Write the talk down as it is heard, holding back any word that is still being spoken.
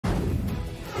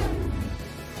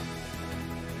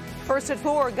First at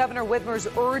 4, Governor Whitmer's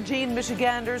urging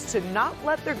Michiganders to not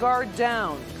let their guard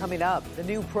down. Coming up, the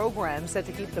new program set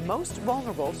to keep the most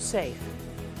vulnerable safe.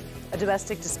 A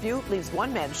domestic dispute leaves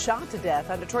one man shot to death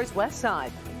on Detroit's west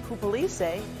side, who police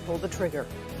say pulled the trigger.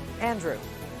 Andrew.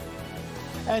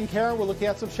 And Karen, we're looking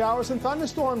at some showers and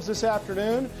thunderstorms this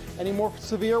afternoon. Any more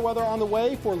severe weather on the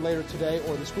way for later today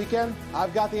or this weekend?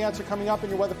 I've got the answer coming up in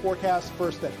your weather forecast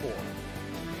first at 4.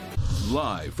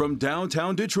 Live from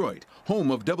downtown Detroit,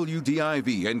 home of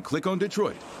WDIV and Click on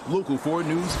Detroit, Local 4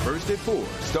 News First at 4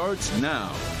 starts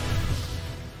now.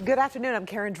 Good afternoon, I'm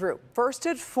Karen Drew. First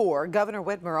at 4, Governor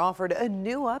Whitmer offered a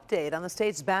new update on the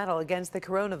state's battle against the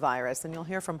coronavirus, and you'll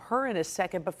hear from her in a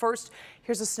second. But first,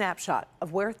 here's a snapshot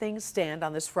of where things stand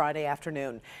on this Friday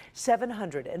afternoon.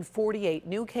 748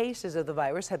 new cases of the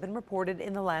virus have been reported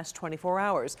in the last 24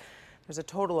 hours. There's a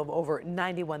total of over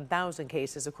 91,000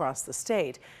 cases across the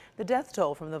state. The death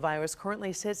toll from the virus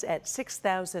currently sits at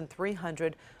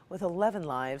 6,300, with 11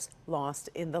 lives lost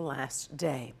in the last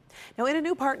day. Now, in a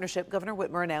new partnership, Governor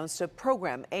Whitmer announced a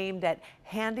program aimed at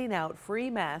handing out free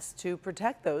masks to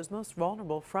protect those most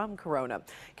vulnerable from corona.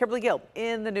 Kimberly Gill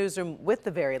in the newsroom with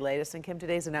the very latest. And Kim,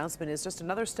 today's announcement is just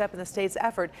another step in the state's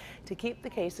effort to keep the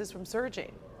cases from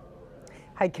surging.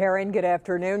 Hi, Karen. Good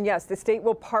afternoon. Yes, the state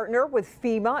will partner with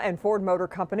FEMA and Ford Motor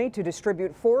Company to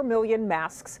distribute 4 million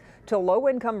masks to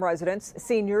low-income residents,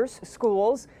 seniors,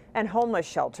 schools, and homeless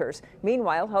shelters.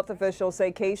 Meanwhile, health officials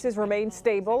say cases remain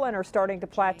stable and are starting to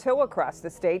plateau across the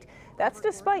state. That's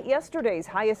despite yesterday's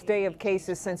highest day of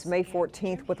cases since May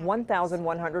 14th, with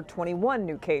 1,121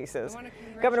 new cases.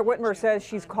 Governor Whitmer says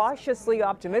she's cautiously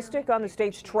optimistic on the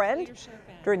state's trend.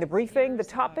 During the briefing, the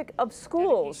topic of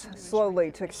schools slowly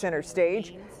took center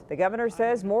stage. The governor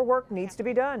says more work needs to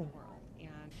be done.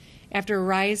 After a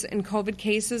rise in COVID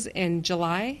cases in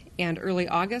July and early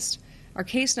August, our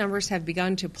case numbers have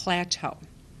begun to plateau.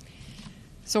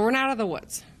 So we're not out of the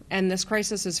woods, and this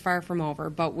crisis is far from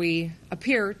over, but we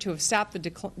appear to have stopped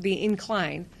the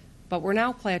incline, but we're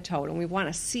now plateaued, and we want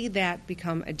to see that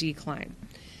become a decline.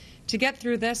 To get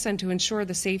through this and to ensure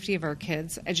the safety of our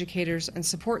kids, educators, and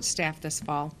support staff this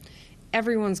fall,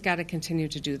 everyone's got to continue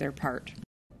to do their part.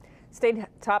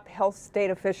 Top health state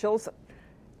officials.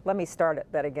 Let me start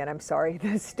that again. I'm sorry.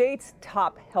 The state's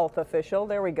top health official,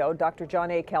 there we go, Dr.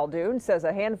 John A. Caldoun, says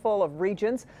a handful of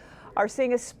regions are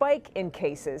seeing a spike in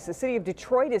cases. The city of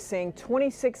Detroit is seeing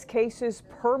 26 cases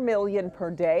per million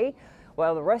per day,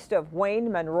 while the rest of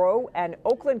Wayne, Monroe, and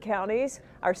Oakland counties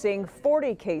are seeing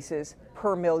 40 cases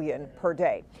per million per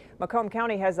day. Macomb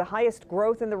County has the highest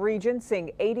growth in the region,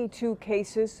 seeing 82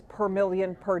 cases per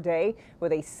million per day,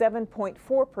 with a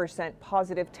 7.4%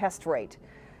 positive test rate.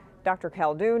 Dr.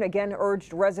 Caldoun again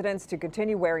urged residents to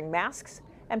continue wearing masks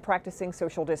and practicing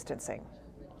social distancing.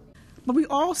 But we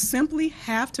all simply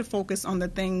have to focus on the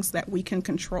things that we can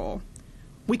control.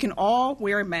 We can all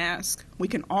wear a mask. We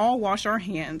can all wash our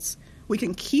hands. We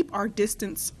can keep our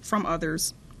distance from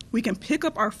others. We can pick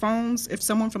up our phones if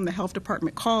someone from the health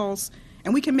department calls,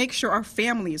 and we can make sure our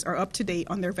families are up to date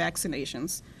on their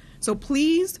vaccinations. So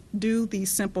please do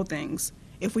these simple things.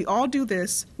 If we all do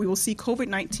this, we will see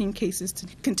COVID-19 cases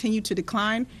continue to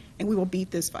decline, and we will beat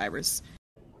this virus.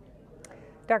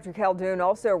 Dr. Caldoun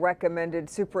also recommended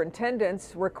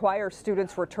superintendents require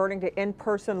students returning to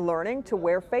in-person learning to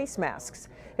wear face masks.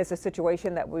 It's a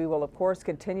situation that we will, of course,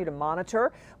 continue to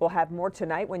monitor. We'll have more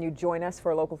tonight when you join us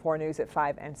for Local 4 News at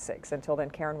 5 and 6. Until then,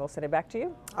 Karen, we'll send it back to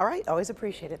you. All right. Always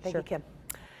appreciate it. Thank you, Kim.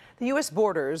 The U.S.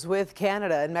 borders with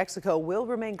Canada and Mexico will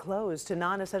remain closed to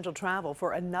non-essential travel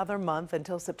for another month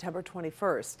until September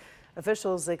 21st.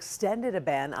 Officials extended a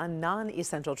ban on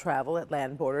non-essential travel at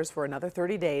land borders for another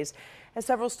 30 days as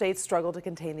several states struggle to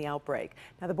contain the outbreak.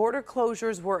 Now, the border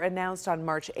closures were announced on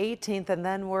March 18th and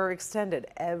then were extended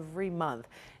every month.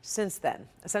 Since then,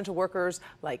 essential workers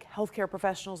like healthcare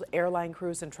professionals, airline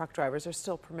crews, and truck drivers are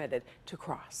still permitted to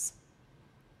cross.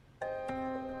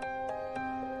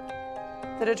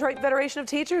 The Detroit Federation of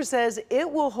Teachers says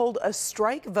it will hold a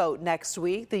strike vote next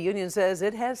week. The union says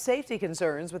it has safety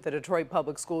concerns with the Detroit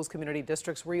Public Schools Community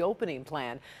District's reopening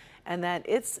plan and that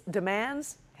its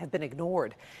demands have been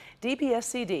ignored.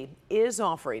 DPSCD is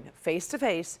offering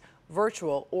face-to-face,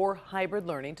 virtual, or hybrid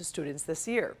learning to students this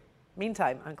year.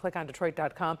 Meantime, on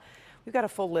clickondetroit.com, we've got a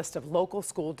full list of local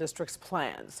school districts'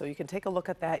 plans, so you can take a look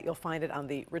at that. You'll find it on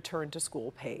the Return to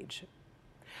School page.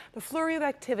 The flurry of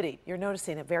activity you're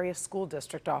noticing at various school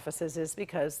district offices is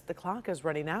because the clock is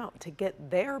running out to get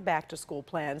their back-to-school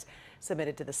plans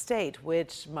submitted to the state,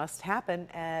 which must happen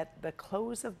at the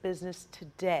close of business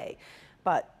today.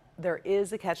 But there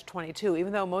is a catch-22.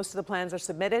 Even though most of the plans are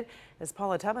submitted, as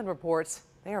Paula Tubman reports,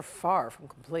 they are far from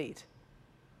complete.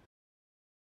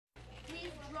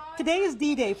 Today is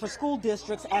D-Day for school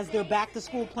districts as their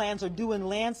back-to-school plans are due in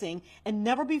Lansing, and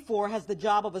never before has the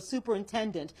job of a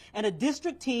superintendent and a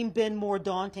district team been more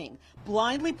daunting,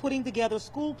 blindly putting together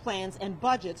school plans and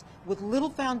budgets with little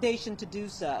foundation to do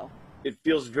so. It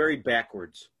feels very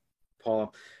backwards, Paula.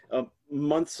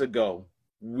 Months ago,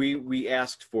 we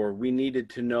asked we needed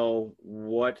to know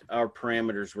what our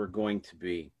parameters were going to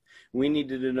be. We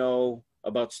needed to know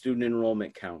about student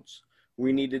enrollment counts.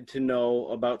 We needed to know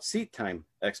about seat time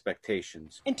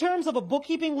expectations. In terms of a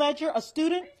bookkeeping ledger, a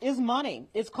student is money.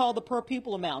 It's called the per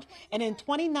pupil amount. And in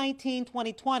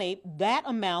 2019-2020, that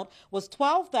amount was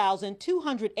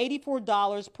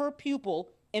 $12,284 per pupil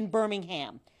in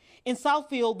Birmingham. In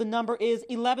Southfield, the number is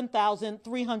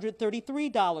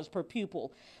 $11,333 per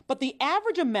pupil. But the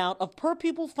average amount of per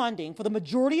pupil funding for the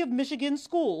majority of Michigan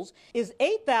schools is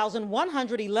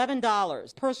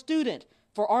 $8,111 per student.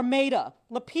 For Armada,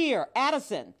 Lapeer,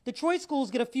 Addison, Detroit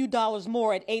schools get a few dollars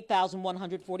more at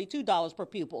 $8,142 per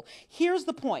pupil. Here's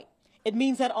the point. It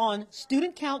means that on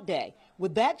student count day,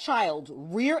 with that child's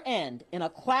rear end in a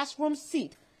classroom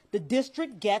seat, the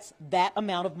district gets that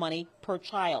amount of money per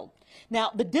child.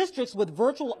 Now, the districts with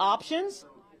virtual options,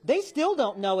 they still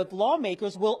don't know if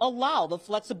lawmakers will allow the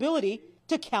flexibility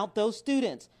to count those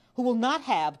students who will not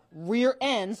have rear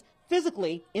ends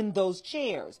physically in those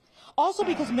chairs. Also,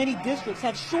 because many districts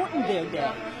have shortened their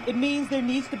day, it means there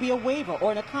needs to be a waiver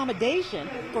or an accommodation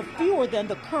for fewer than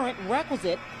the current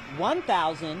requisite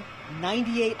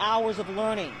 1,098 hours of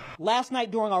learning. Last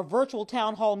night during our virtual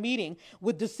town hall meeting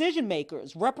with decision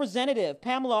makers, Representative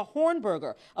Pamela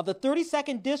Hornberger of the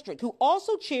 32nd District, who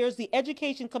also chairs the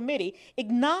Education Committee,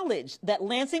 acknowledged that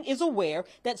Lansing is aware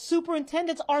that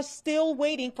superintendents are still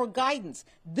waiting for guidance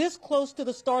this close to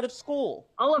the start of school.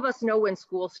 All of us know when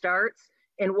school starts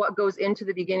and what goes into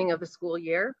the beginning of the school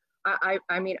year. I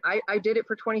did it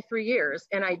for 23 years,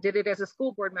 and I did it as a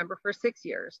school board member for 6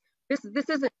 years. This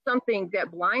isn't something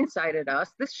that blindsided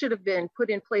us. This should have been put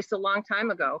in place a long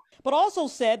time ago. But also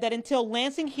said that until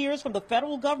Lansing hears from the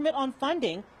federal government on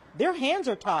funding, their hands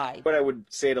are tied. What I would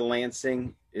say to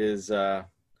Lansing is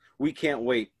we can't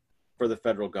wait for the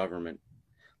federal government.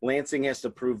 Lansing has to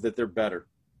prove that they're better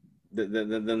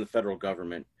than the federal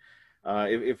government.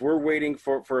 If we're waiting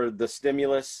for the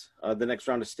stimulus, the next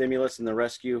round of stimulus and the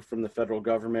rescue from the federal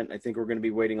government, I think we're going to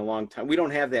be waiting a long time. We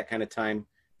don't have that kind of time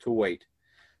to wait.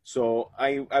 So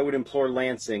I would implore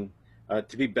Lansing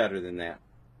to be better than that.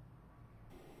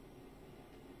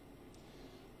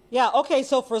 Yeah, okay,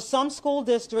 so for some school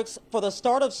districts, for the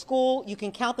start of school, you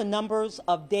can count the numbers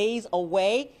of days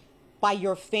away by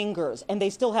your fingers, and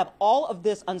they still have all of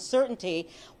this uncertainty.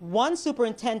 One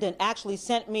superintendent actually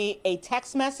sent me a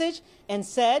text message and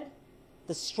said,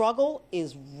 the struggle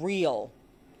is real,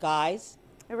 guys.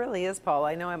 It really is, Paul.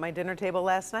 I know at my dinner table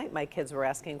last night, my kids were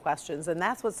asking questions, and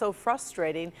that's what's so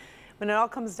frustrating. When it all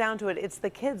comes down to it, it's the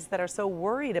kids that are so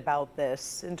worried about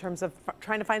this in terms of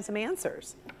trying to find some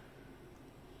answers.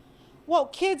 Well,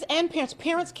 kids and parents.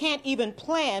 Parents can't even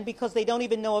plan because they don't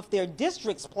even know if their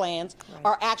district's plans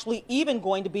are actually even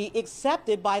going to be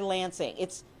accepted by Lansing.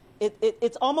 It's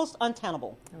almost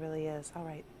untenable. It really is. All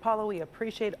right. Paula, we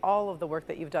appreciate all of the work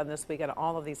that you've done this week on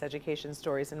all of these education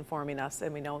stories informing us,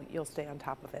 and we know you'll stay on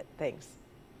top of it. Thanks.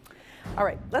 All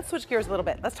right, let's switch gears a little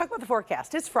bit. Let's talk about the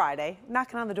forecast. It's Friday,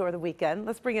 knocking on the door of the weekend.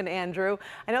 Let's bring in Andrew.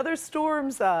 I know there's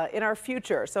storms in our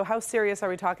future, so how serious are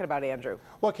we talking about, Andrew?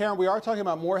 Well, Karen, we are talking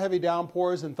about more heavy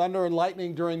downpours and thunder and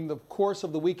lightning during the course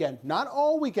of the weekend. Not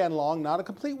all weekend long, not a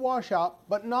complete washout,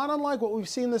 but not unlike what we've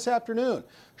seen this afternoon.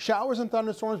 Showers and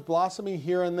thunderstorms blossoming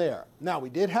here and there. Now, we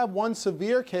did have one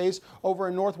severe case over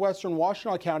in northwestern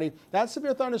Washtenaw County. That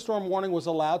severe thunderstorm warning was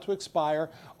allowed to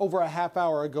expire over a half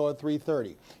hour ago at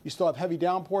 3:30. You still have heavy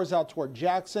downpours out toward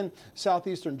Jackson,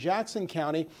 southeastern Jackson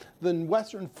County, the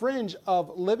western fringe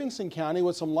of Livingston County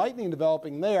with some lightning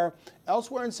developing there.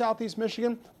 Elsewhere in southeast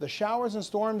Michigan, the showers and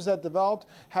storms that developed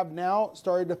have now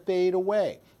started to fade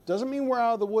away. Doesn't mean we're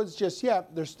out of the woods just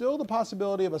yet. There's still the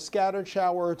possibility of a scattered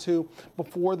shower or two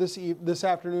before this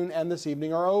afternoon and this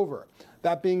evening are over.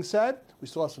 That being said, we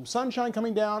still have some sunshine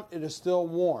coming down. It is still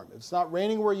warm. If it's not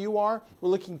raining where you are, we're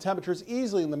looking temperatures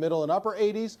easily in the middle and upper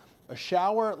 80s. A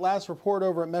shower at last report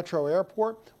over at Metro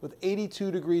Airport with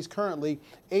 82 degrees currently,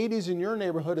 80s in your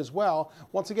neighborhood as well.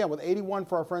 Once again, with 81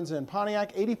 for our friends in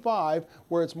Pontiac, 85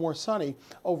 where it's more sunny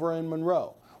over in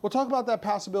Monroe. We'll talk about that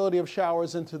possibility of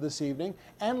showers into this evening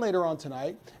and later on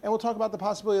tonight. And we'll talk about the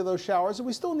possibility of those showers. And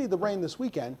we still need the rain this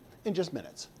weekend in just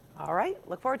minutes. All right,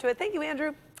 look forward to it. Thank you,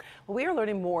 Andrew. Well, we are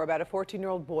learning more about a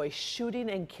 14-year-old boy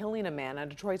shooting and killing a man on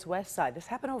Detroit's west side. This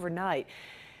happened overnight.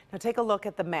 Now take a look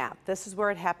at the map. This is where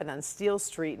it happened on Steel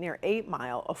Street near 8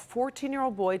 Mile. A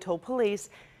 14-year-old boy told police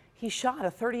He shot a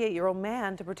 38-year-old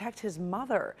man to protect his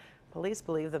mother. Police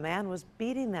believe the man was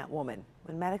beating that woman.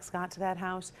 When medics got to that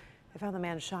house, they found the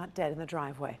man shot dead in the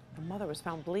driveway. The mother was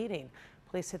found bleeding.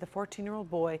 Police say the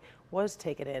 14-year-old boy was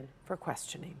taken in for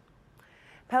questioning.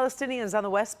 Palestinians on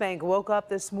the West Bank woke up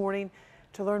this morning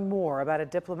to learn more about a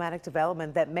diplomatic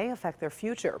development that may affect their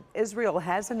future. Israel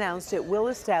has announced it will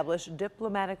establish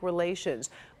diplomatic relations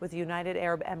with the United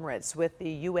Arab Emirates, with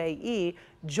the UAE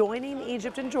joining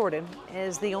Egypt and Jordan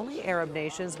as the only Arab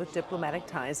nations with diplomatic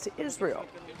ties to Israel.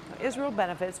 Now, Israel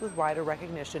benefits with wider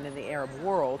recognition in the Arab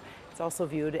world. It's also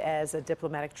viewed as a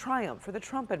diplomatic triumph for the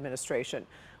Trump administration.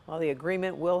 While the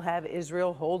agreement will have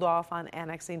Israel hold off on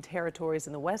annexing territories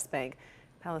in the West Bank,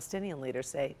 Palestinian leaders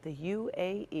say the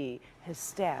UAE has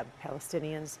stabbed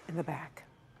Palestinians in the back.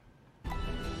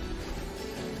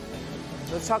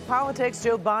 Let's talk politics.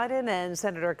 Joe Biden and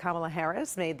Senator Kamala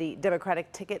Harris made the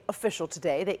Democratic ticket official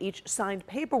today. They each signed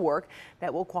paperwork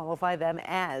that will qualify them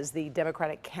as the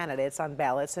Democratic candidates on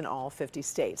ballots in all 50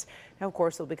 states. Now, of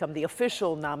course, they'll become the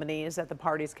official nominees at the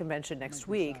party's convention next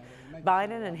week.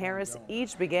 Biden and Harris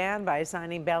each began by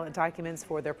signing ballot documents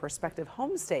for their prospective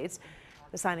home states.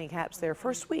 The signing caps their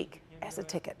first week as a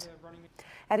ticket.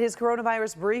 At his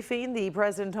coronavirus briefing, the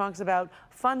president talks about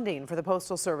funding for the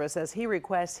Postal Service as he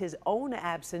requests his own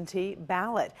absentee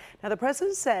ballot. Now, the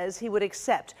president says he would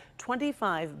accept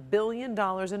 $25 billion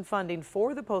in funding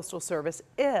for the Postal Service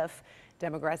if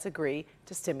Democrats agree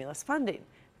to stimulus funding.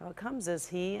 Now, it comes as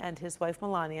he and his wife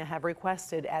Melania have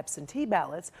requested absentee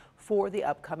ballots for the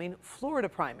upcoming Florida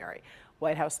primary.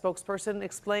 White House spokesperson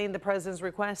explained the president's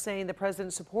request, saying the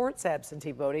president supports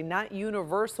absentee voting, not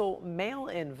universal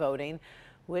mail-in voting,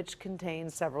 which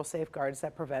contains several safeguards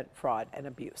that prevent fraud and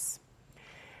abuse.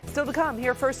 Still to come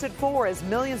here first at 4, as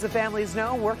millions of families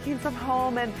know, working from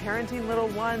home and parenting little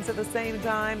ones at the same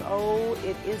time, oh,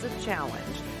 it is a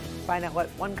challenge. Find out what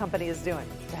one company is doing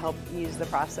to help ease the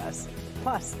process.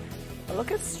 Plus, a look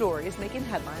at stories making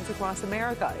headlines across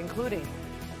America, including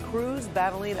crews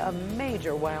battling a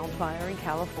major wildfire in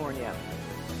California.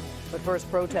 But first,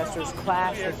 protesters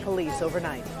clashed with police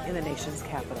overnight in the nation's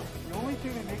capital. The only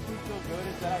thing that makes me feel good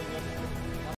is that I